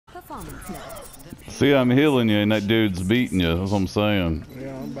performance level. See, I'm healing you, and that dude's beating you. That's what I'm saying.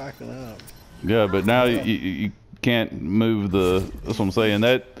 Yeah, I'm backing up. Yeah, but now you can't move the. That's what I'm saying.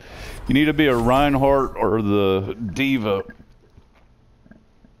 That you need to be a Reinhardt or the Diva.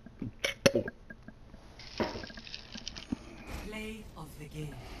 Play of the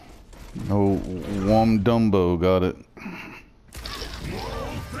game. Oh, Wom Dumbo got it.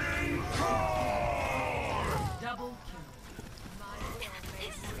 Double kill.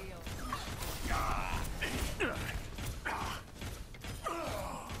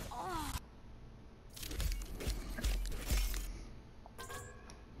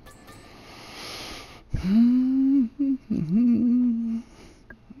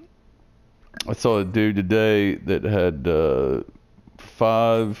 I saw a dude today that had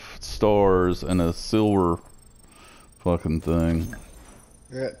 5 stars and a silver fucking thing.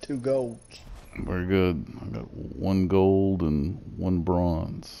 I got 2 golds. Very good. I got 1 gold and 1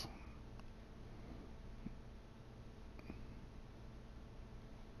 bronze.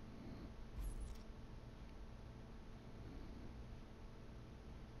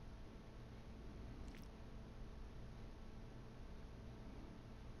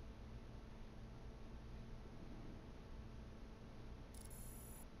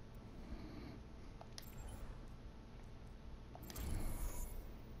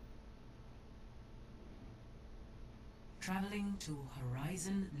 Traveling to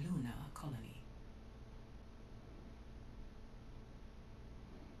Horizon Lunar Colony.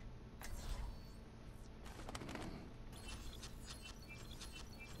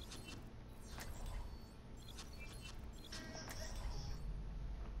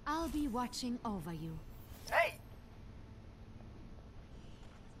 I'll be watching over you. Hey!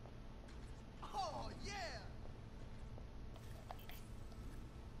 Oh, yeah!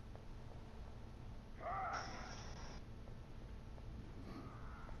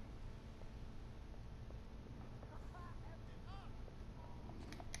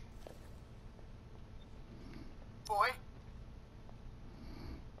 Boy.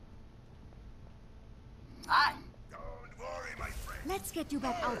 Hi. Don't worry, my friend. Let's get you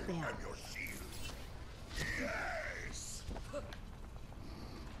back out there. I'm your shield. Yes.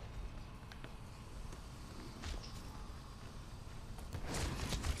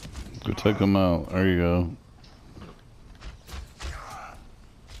 Go take him out. There you go.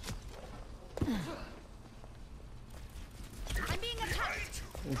 I'm being attacked.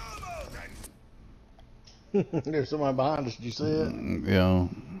 There's somebody behind us. Did you see it? Yeah.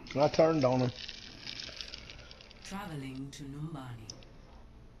 I turned on him. Traveling to Numbani.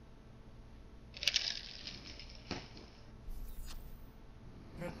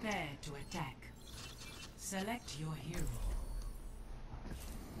 Prepare to attack. Select your hero.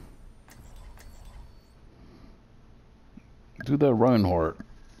 Do that Reinhardt.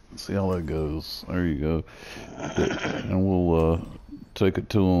 See how that goes. There you go. And we'll take it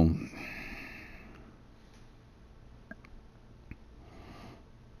to him.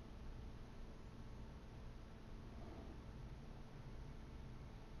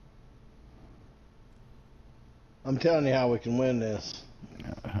 I'm telling you how we can win this.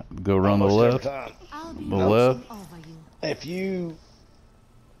 Go around the Almost left. every time. I'll be The watching left. over you. If you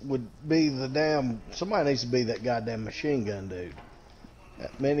would be the damn... Somebody needs to be that goddamn machine gun dude.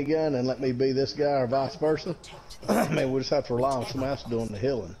 That minigun, and let me be this guy or vice versa. I mean, we just have to rely on somebody else doing the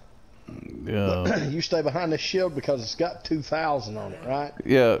healing. Yeah. But you stay behind this shield because it's got 2,000 on it, right?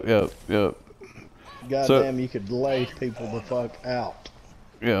 Yeah. Goddamn, you could lay people the fuck out.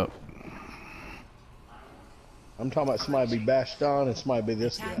 Yeah. I'm talking about somebody be bashed on and somebody be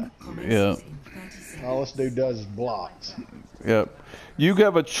this guy. Yeah. All this dude does is blocks. Yep. You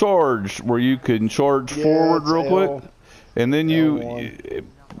have a charge where you can charge forward it's real quick, L, and then you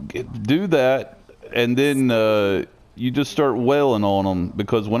L1. do that, and then you just start wailing on them,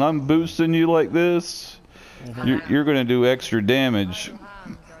 because when I'm boosting you like this, you're going to do extra damage.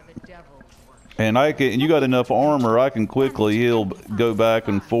 And you got enough armor, I can quickly heal, go back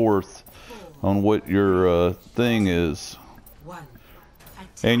and forth on what your thing is.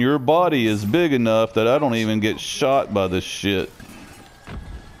 And your body is big enough that I don't even get shot by this shit.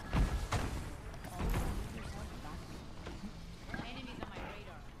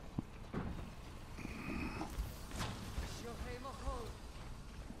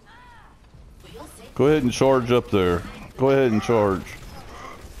 Go ahead and charge up there. Go ahead and charge.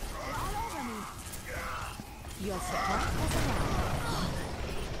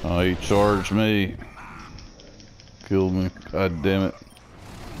 Oh, he charged me. Killed me. God damn it.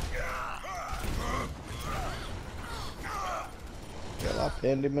 Hell, I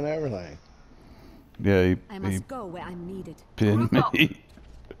pinned him and everything. Yeah, I he must go where I'm needed. pinned me.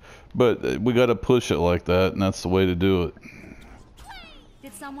 But we got to push it like that, and that's the way to do it.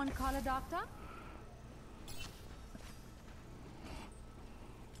 Did someone call a doctor?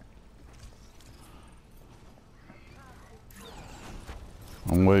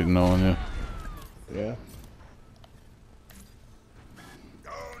 I'm waiting on you. Yeah.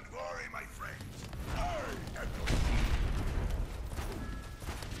 Don't worry, my friend.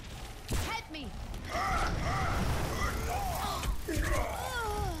 Help me!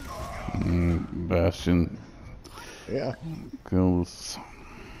 Bastion Yeah. kills.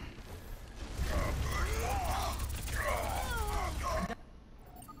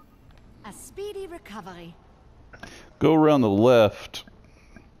 A speedy recovery. Go around the left.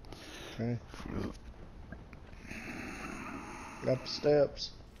 Okay. Up the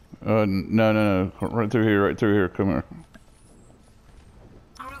steps. No. Right through here, right through here. Come here.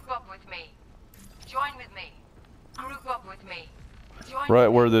 Group up with me. Join with me. Group up with me. Join Right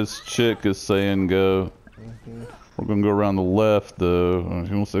with where me. this chick is saying go. We're gonna go around the left though.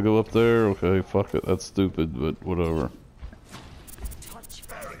 She wants to go up there? Okay, fuck it. That's stupid, but whatever.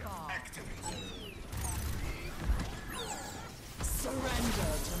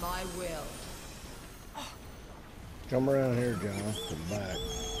 Surrender to my will. Come around here, John. To the back.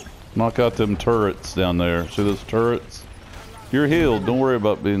 Knock out them turrets down there. See those turrets? You're healed. Don't worry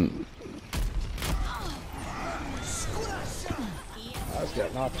about being... I just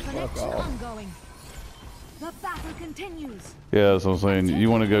got knocked the fuck Connection off. ongoing. The battle continues. Yeah, that's what I'm saying. You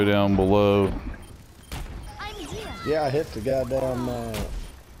want to go down below. I'm here. Yeah, I hit the goddamn.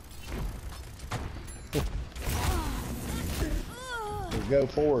 Go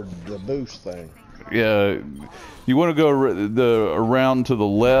forward, the boost thing. Yeah, you want to go around to the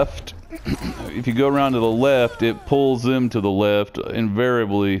left. If you go around to the left, it pulls them to the left.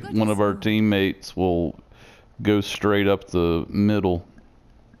 Invariably, one of our teammates will go straight up the middle.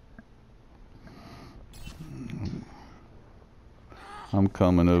 I'm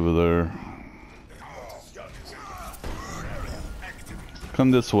coming over there.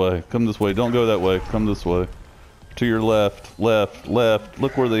 Come this way. Come this way. Don't go that way. Come this way. To your left. Left. Left.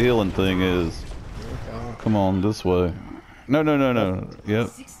 Look where the healing thing is. Come on, this way. No. Yep.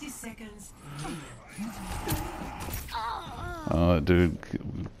 60 seconds. Oh, dude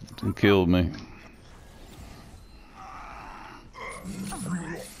killed me.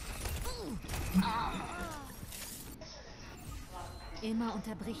 Immer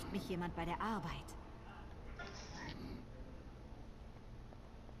unterbricht mich jemand bei der Arbeit.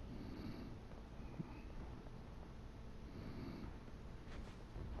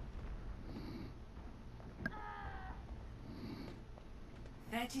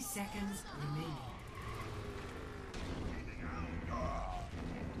 Seconds remaining.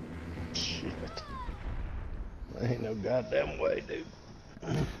 Shit. Ain't no goddamn way, dude.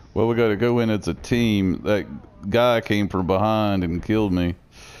 Well, we got to go in as a team. That guy came from behind and killed me.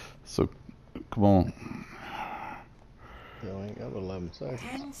 So, come on. You ain't got 11 seconds.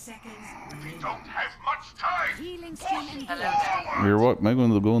 10 seconds remaining. Don't have much time. Healing stream engaged. You're what? Maybe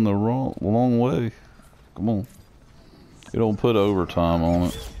they're going the wrong way. Come on. You don't put overtime on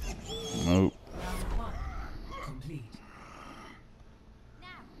it. Nope. Round 1 complete. Now,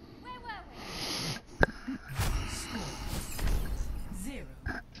 where were we? Score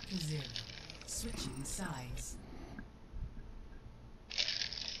 0-0. Switching sides.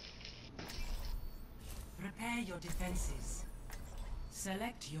 Prepare your defenses.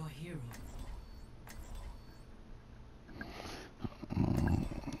 Select your hero.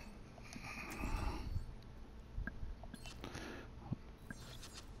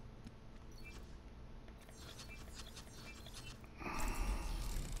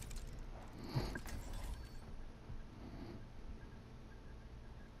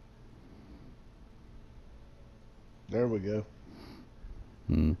 There we go.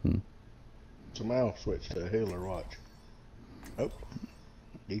 Mm-hmm. So now I'll switch to a healer, watch. Oh.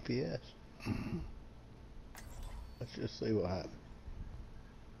 DPS. Let's just see what happens.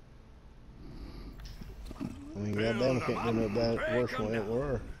 I mean, goddamn, I can't do no bad worse than it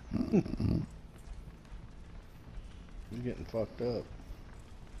were. He's getting fucked up.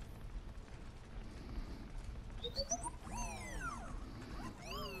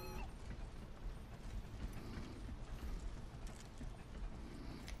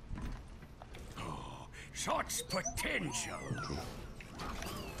 Such potential.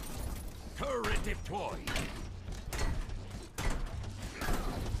 Turret deployed.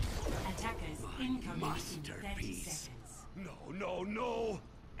 Attackers incoming in 30 Masterpiece. seconds. No.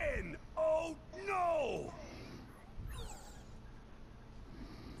 N-O, no!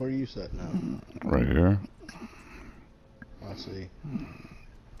 Where are you sitting now? Right here. I see.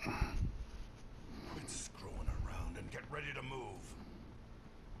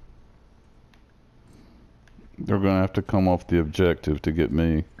 They're gonna have to come off the objective to get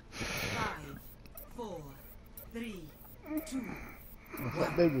me. 5, 4, 3, 2. If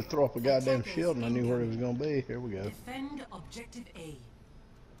that dude would throw up a goddamn shield and I knew where he was gonna be. Here we go. Defend objective A.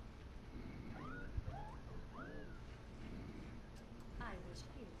 I was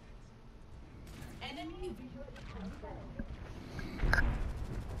here. Enemy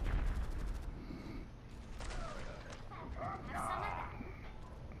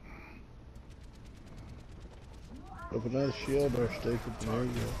Up another shield there, stupid. There you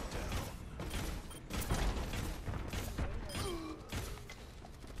go.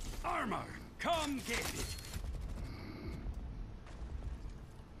 Armor, come get it.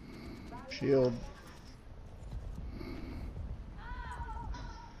 Shield.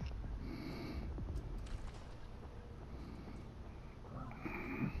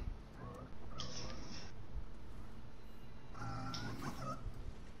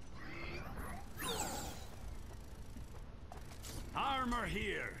 Armor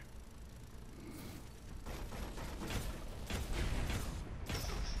here.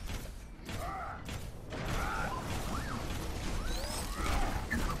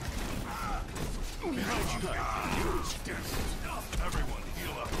 Everyone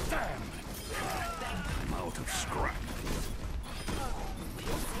heal up. Damn! I'm out of scrap.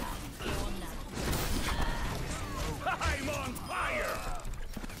 I'm on fire!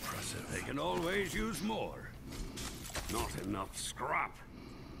 Impressive. They can always use more. Not enough scrap.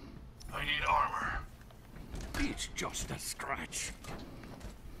 I need armor. It's just a scratch.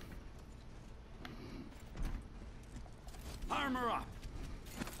 Armor up.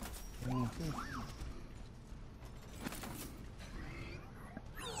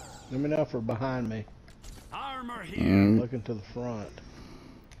 Let me know if they're behind me. Armor here. Looking to the front.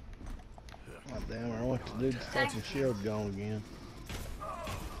 God damn it, I want the dude's fucking shield gone again.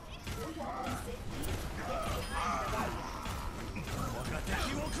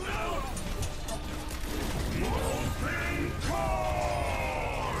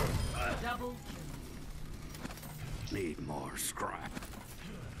 double Need more scrap.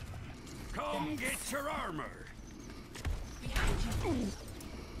 Come get your armor.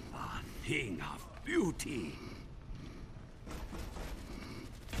 A thing of beauty.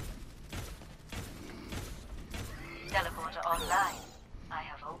 Teleporter online. I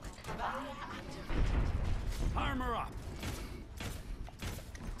have opened the bar. Armor up.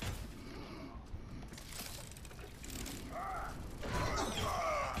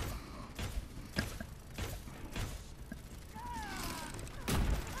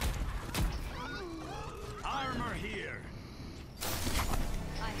 Armor here.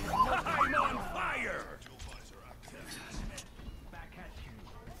 I'm on fire. Back at you.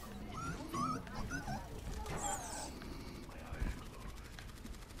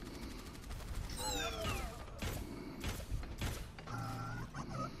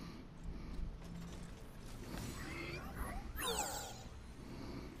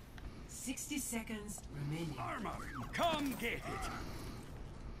 60 seconds remaining. Armor, come get it.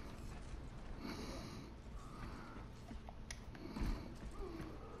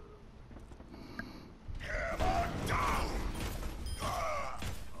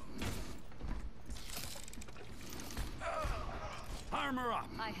 Armor up.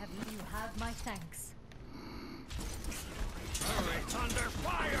 I have you have my thanks. Turret's under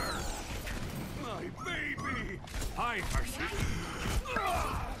fire. My baby. Hi, Percy.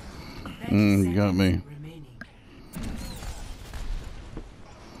 30 You got seconds me. remaining.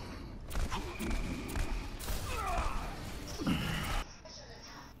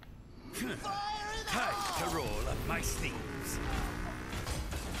 Time to roll up my sleeves.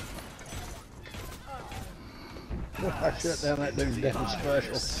 I shut down that dude's damn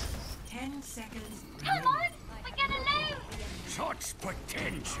special. 10 seconds Come remaining. on, we're gonna live. Such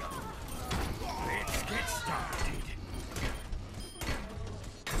potential. Let's get started.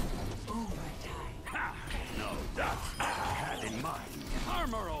 Overtime. Ha! No, that's what I had in mind.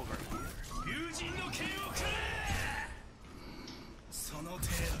 Armor over here.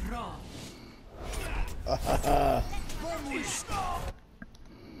 Raw. I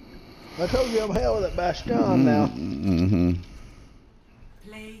told you I'm hell with that Bastion now. Mm-hmm.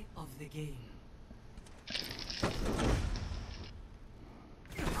 Play of the game.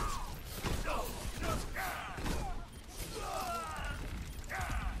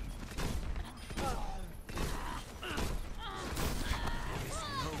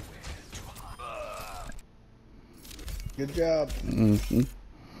 Good job. Mm-hmm.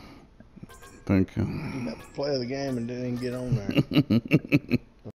 Thank you. You got the play of the game and didn't even get on there.